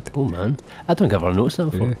 Yeah, dude. Oh man. I don't think I've ever noticed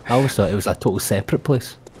that before. Yeah. I always thought it was a total separate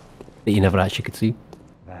place that you never actually could see.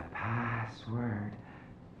 The password.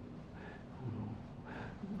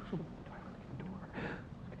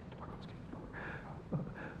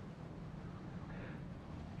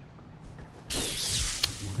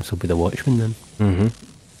 This will be the Watchman then. Mm-hmm.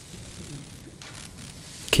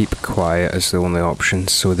 Keep quiet is the only option.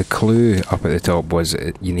 So the clue up at the top was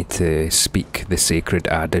you need to speak the sacred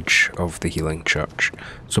adage of the Healing Church.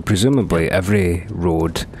 So presumably every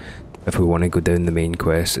road, if we want to go down the main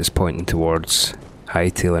quest, is pointing towards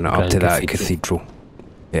hightailing it up to that cathedral.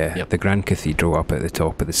 Yeah, Yep. the Grand Cathedral up at the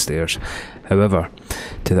top of the stairs. However,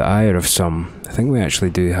 to the ire of some, I think we actually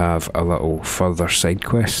do have a little further side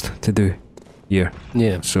quest to do here.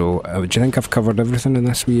 Yeah. So, do you think I've covered everything in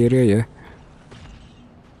this wee area,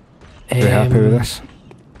 yeah? Are you happy with this?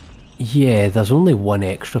 Yeah, there's only one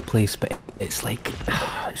extra place, but it's like,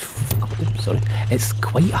 sorry, it's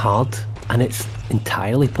quite hard, and it's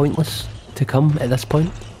entirely pointless to come at this point.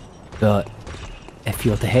 But if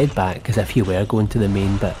you were to head back, because if you were going to the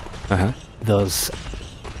main bit, there's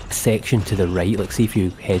a section to the right. Like, see if you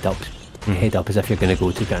head up as if you're going to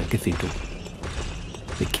go to Grand Cathedral.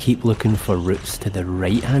 But keep looking for routes to the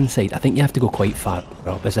right-hand side. I think you have to go quite far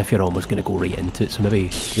up, as if you're almost going to go right into it. So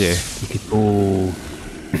maybe Yeah. you could go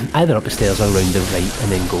either up the stairs or around the right,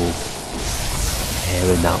 and then go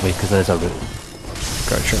around that way, because there's a route.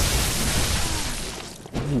 Gotcha.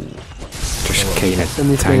 Just Oh, kind yes, in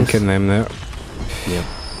of these tanking days. them there. Yeah.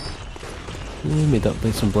 Made up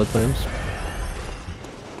by some blood bombs.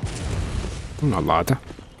 A ladder.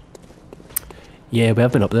 Yeah, we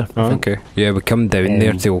have been up there. I Oh, think. okay. Yeah, we come down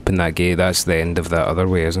there Um, to open that gate. That's the end of that other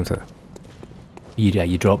way, isn't it? Yeah,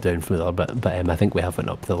 you drop down from there, but I think we have went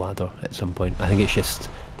up the ladder at some point. I think it's just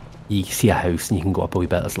you see a house and you can go up a wee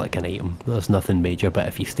bit. There's like an item. There's nothing major, but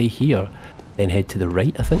if you stay here, then head to the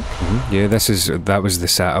right. I think. Yeah, that was the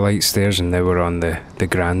satellite stairs, and now we're on the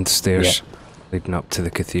grand stairs leading up to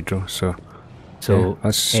the cathedral. So yeah,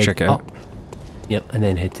 let's head check it out. up. Yep, and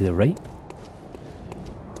then head to the right.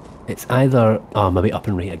 It's either maybe up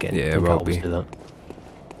and right again. Yeah, I it think I will always be. do that.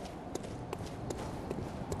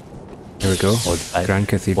 Here we go. Or, Grand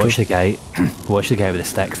Cathedral. Watch the guy with the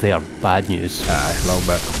sticks there. Bad news. Aye, a little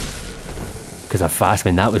bit. Because they're fast. I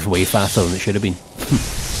mean, that was way faster than it should have been.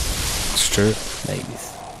 It's true.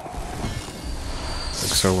 Nice.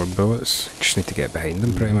 Like silver bullets. Just need to get behind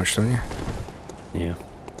them, pretty much, don't you? Yeah.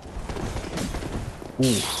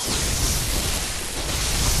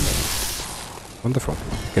 Wonderful.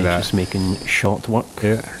 Look at that. Just making short work.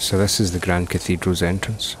 Yeah, so this is the Grand Cathedral's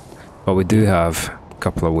entrance. But we do have a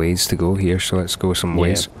couple of ways to go here, so let's go some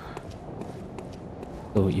ways.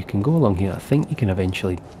 So you can go along here. I think you can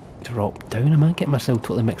eventually drop down. I might get myself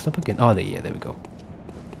totally mixed up again. Oh, there we go.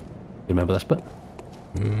 You remember this bit?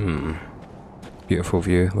 Beautiful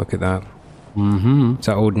view, look at that. Mm-hmm. Is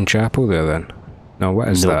that Odin Chapel there then? No, what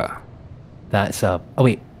is No. that? That's a... Oh,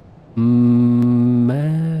 wait.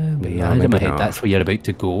 Maybe. No, I had in maybe my head not. that's where you're about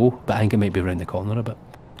to go, but I think it might be around the corner a bit.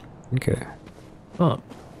 Okay. But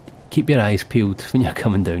keep your eyes peeled when you're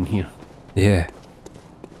coming down here. Yeah.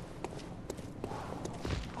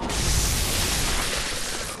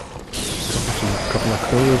 A couple of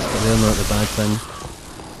crows, but they're not the bad thing.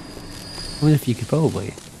 I wonder if you could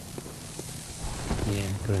probably... Yeah,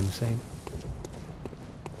 go inside.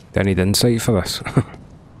 Do I need insight for this?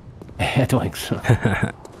 I don't think so.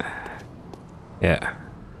 Yeah.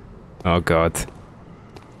 Oh god.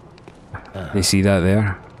 You see that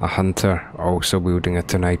there? A hunter also wielding a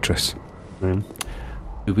tonitrus. Who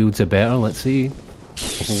wields it better? Let's see.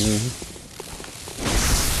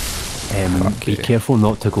 Be careful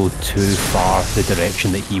not to go too far the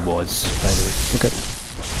direction that he was, by the way. Okay.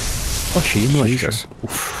 Oh, shame, no, Jesus.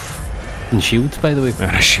 And shields, by the way.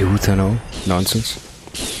 And a shield and all. Nonsense.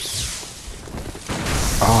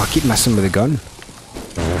 Oh, I keep missing with the gun.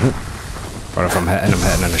 Or if I'm hitting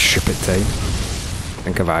in a stupid time. I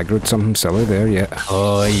think I've aggroed something silly there, yeah.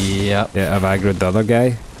 Oh, yeah. Yeah, I've aggroed the other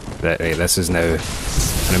guy. Right, this is now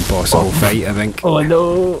an impossible fight, I think. Oh,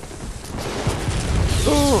 no.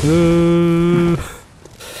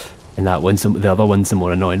 And that one's the other one's the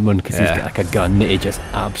more annoying one because he's got like a gun that he just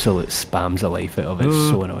absolute spams the life out of it. It's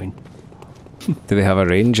so annoying. Do they have a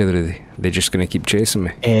range or are they just going to keep chasing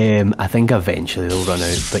me? I think eventually they'll run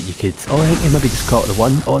out, but you could... Oh, I think you maybe just caught the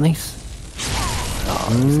one. Oh, nice.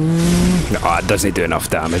 No, it doesn't do enough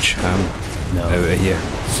damage. No. Out of here.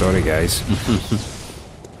 Sorry, guys.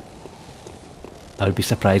 I would be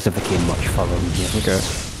surprised if they came much further than here. Okay.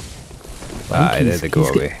 Aye, there they go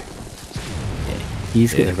away.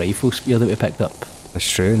 He's got the rifle spear that we picked up. That's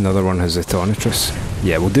true. Another one has the tonitrus.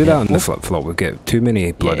 Yeah, we'll do that on the flip-flop. We've got too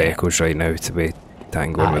many blood echoes right now to be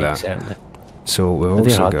tangling with that. Certainly. So we've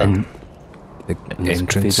also got the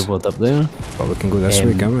entrance. Cathedral Ward up there. But we can go this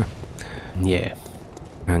way, can we? Yeah.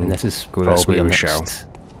 And this is go this way probably we shall.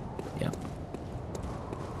 Yeah.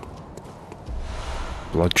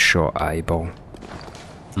 Bloodshot eyeball.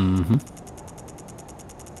 Mm-hmm.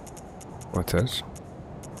 What is?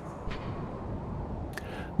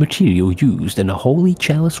 Material used in a holy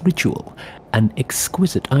chalice ritual. An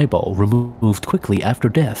exquisite eyeball removed quickly after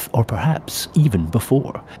death, or perhaps even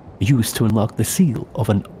before. Used to unlock the seal of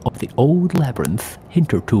the old labyrinth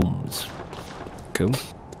Hintertombs. Cool.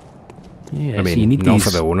 Yeah, I mean, so you need not these...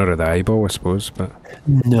 for the owner of the eyeball, I suppose, but...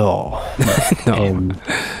 No. No.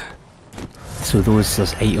 So there's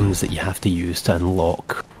items that you have to use to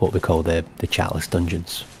unlock what we call the chalice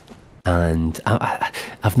dungeons. And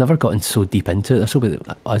I've never gotten so deep into it. This will be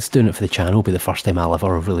us doing it for the channel will be the first time I'll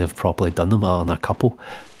ever really have properly done them on a couple.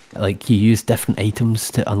 Like, you use different items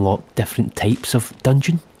to unlock different types of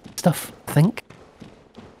dungeon stuff, I think.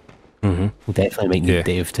 Mm-hmm. We'll definitely might need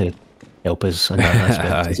Dave to help us on that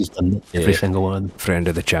aspect. He's done every single one. Friend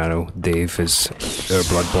of the channel, Dave, is our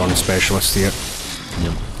Bloodborne specialist here.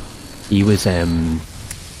 Yep. He was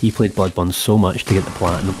he played Bloodborne so much to get the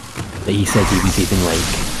platinum that he said he was even like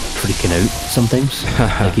freaking out sometimes.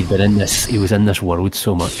 Like he was in this world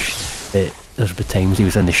so much that there's been times he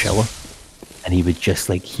was in the shower and he would just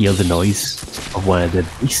like hear the noise of one of the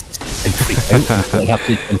beasts and freak out. Like have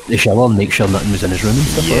to go into the shower and make sure nothing was in his room and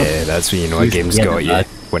stuff. Yeah, that's when you know a game's got you.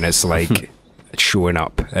 When it's like showing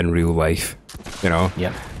up in real life, you know?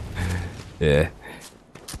 Yeah. Yeah.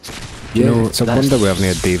 You know, it's a wonder we haven't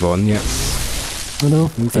had Dave on yet. I know.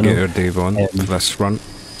 We need to get our Dave on for this run.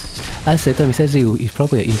 I said to him, he says he would be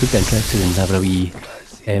interested in having a wee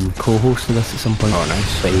co-host of this at some point. Oh,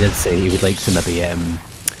 nice. But he did say he would like to maybe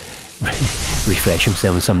refresh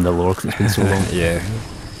himself on some of the lore because it's been so long. Yeah.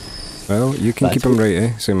 Well, you can keep him right,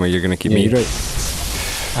 eh? Same way you're going to keep me right.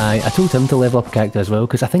 I told him to level up a character as well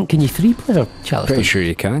because I think, can you 3-player chalice? Pretty sure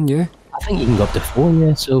you can, yeah. I think you can go up to 4,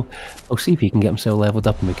 yeah. So I'll see if he can get himself leveled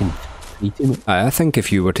up and we can 3-team it. I think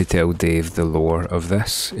if you were to tell Dave the lore of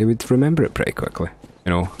this, he would remember it pretty quickly.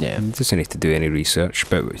 You know, yeah. He doesn't need to do any research.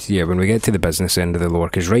 But yeah, when we get to the business end of the lore,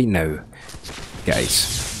 because right now,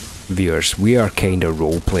 guys, viewers, we are kind of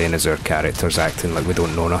role-playing as our characters, acting like we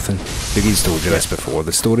don't know nothing. Dougie's told you this before.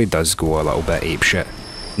 The story does go a little bit apeshit.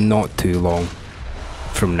 Not too long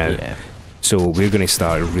from now. Yeah. So we're going to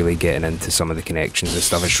start really getting into some of the connections and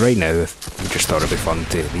stuff. It's right now, we just thought it'd be fun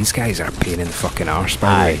to... These guys are a pain in the fucking arse, by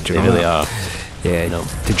the way. Do you know they really are. Yeah, no.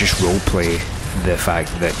 To just roleplay the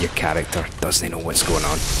fact that your character doesn't know what's going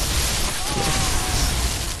on. Yeah.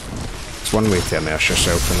 It's one way to immerse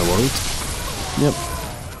yourself in the world. Yep.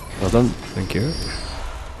 Well done. Thank you.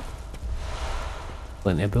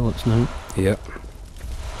 Plenty of bullets now. Yep.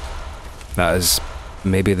 That is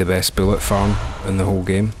maybe the best bullet farm in the whole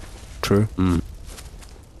game. True.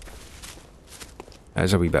 That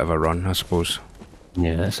is a wee bit of a run, I suppose.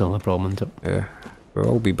 Yeah, that's the only problem, isn't it? Yeah. We'll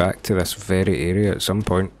all be back to this very area at some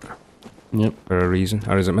point. Yep. For a reason.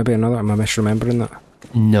 Or is it maybe another? Am I misremembering that?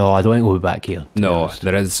 No, I don't think we'll be back here. No,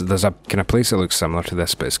 there's a kind of place that looks similar to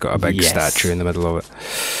this, but it's got a big statue in the middle of it.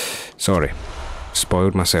 Sorry.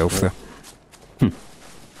 Spoiled myself there.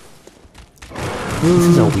 This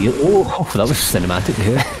is a weird... Oh, that was cinematic.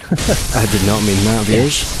 Yeah. I did not mean that,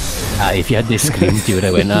 viewers. If you had this screamed, you would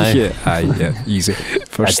have went, aye. Yeah, easy.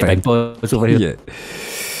 First time. Big boys over here. Yeah.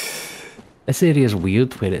 This area is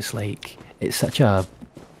weird where it's like, it's such a...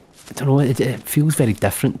 I don't know, it feels very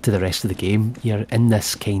different to the rest of the game. You're in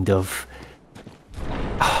this kind of...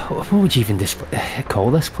 what would you even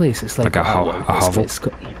call this place? It's like a hovel.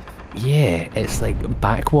 Yeah, it's like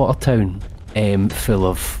backwater town, full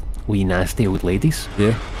of wee nasty old ladies.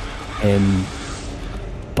 Yeah.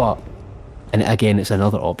 But, and again, it's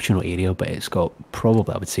another optional area, but it's got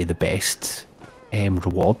probably, I would say, the best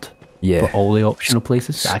reward for all the optional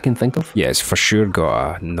places I can think of. Yeah, it's for sure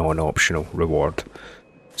got a non-optional reward.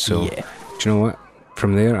 So, do you know what?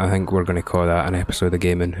 From there, I think we're going to call that an episode of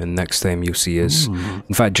gaming, and next time you'll see us...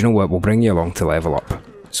 In fact, do you know what? We'll bring you along to level up,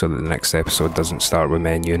 so that the next episode doesn't start with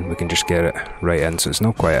menu and we can just get it right in. So it's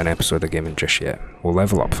not quite an episode of gaming just yet. We'll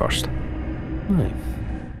level up first. Right.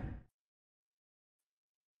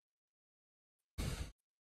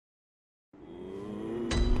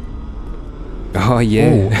 Oh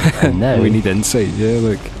yeah, no. We need insight. Yeah,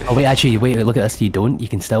 look. Oh wait, actually, wait. Look at this. You don't. You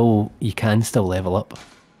can still level up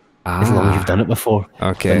as long as you've done it before.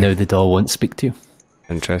 Okay. But now the doll won't speak to you.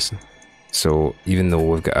 Interesting. So even though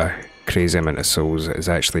we've got a crazy amount of souls, it's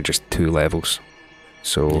actually just 2 levels.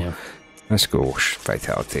 So let's go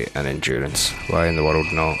vitality and endurance. Why in the world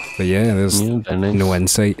not? But yeah, there's no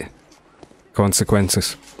insight.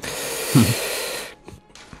 Consequences.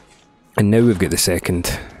 And now we've got the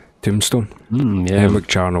second tombstone. Look,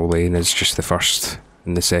 Charnel Lane is just the first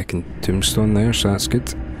and the second tombstone there, so that's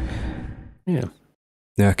good. Yeah.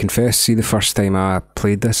 Now I confess, see, the first time I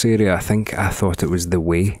played this area, I think I thought it was the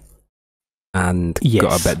way, and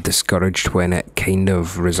got a bit discouraged when it kind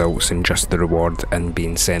of results in just the reward and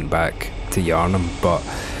being sent back to Yharnam. But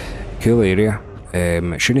cool area.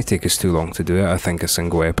 It shouldn't take us too long to do it. I think a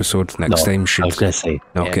single episode next time should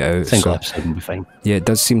knock it out. Single episode will be fine. Yeah, it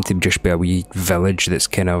does seem to just be a wee village that's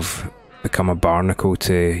kind of become a barnacle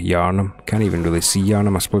to Yharnam. Can't even really see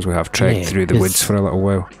Yharnam. I suppose we have trekked through the woods for a little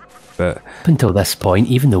while. But up until this point,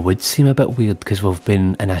 even the woods seem a bit weird because we've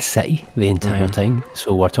been in a city the entire time.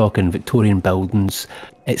 So we're talking Victorian buildings.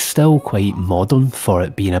 It's still quite modern for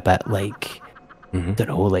it being a bit like, I don't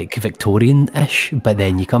know, like Victorian-ish. But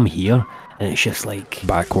then you come here and it's just like...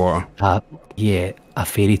 backwater. A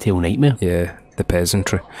fairy tale nightmare. Yeah, the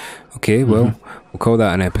peasantry. Okay, well, we'll call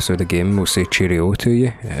that an episode of game. We'll say cheerio to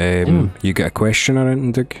you. You got a question or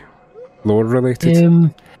anything, Doug? Lore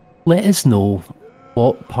related? Let us know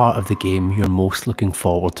what part of the game you're most looking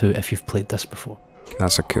forward to if you've played this before.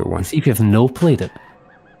 That's a cool one. And see if you've no played it.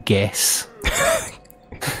 Guess.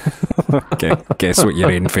 Guess what your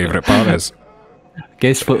own favourite part is.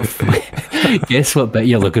 Guess what bit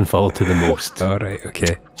you're looking forward to the most. Alright,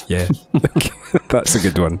 okay. Yeah. Okay. That's a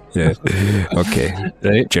good one. Yeah. Okay.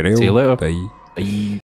 Right. Cheerio. See you later. Bye. Bye.